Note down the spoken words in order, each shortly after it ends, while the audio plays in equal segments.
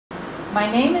My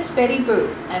name is Betty Boot,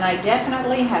 and I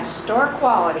definitely have star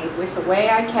quality with the way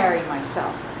I carry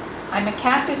myself. I'm a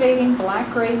captivating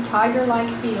black-gray tiger-like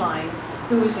feline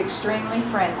who is extremely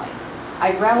friendly.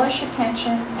 I relish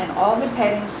attention and all the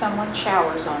petting someone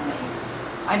showers on me.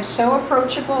 I'm so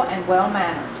approachable and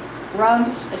well-mannered.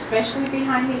 Rubs, especially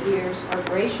behind the ears, are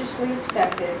graciously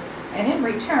accepted, and in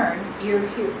return, you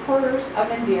hear quarters of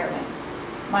endearment.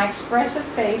 My expressive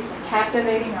face and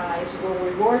captivating eyes will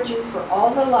reward you for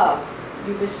all the love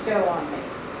you bestow on me.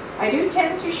 I do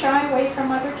tend to shy away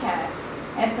from other cats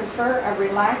and prefer a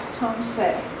relaxed home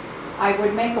setting. I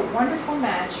would make a wonderful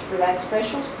match for that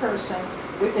special person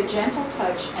with a gentle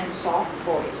touch and soft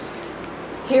voice.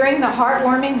 Hearing the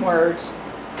heartwarming words,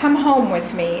 "Come home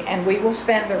with me and we will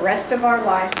spend the rest of our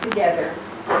lives together,"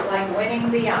 is like winning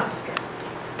the Oscar.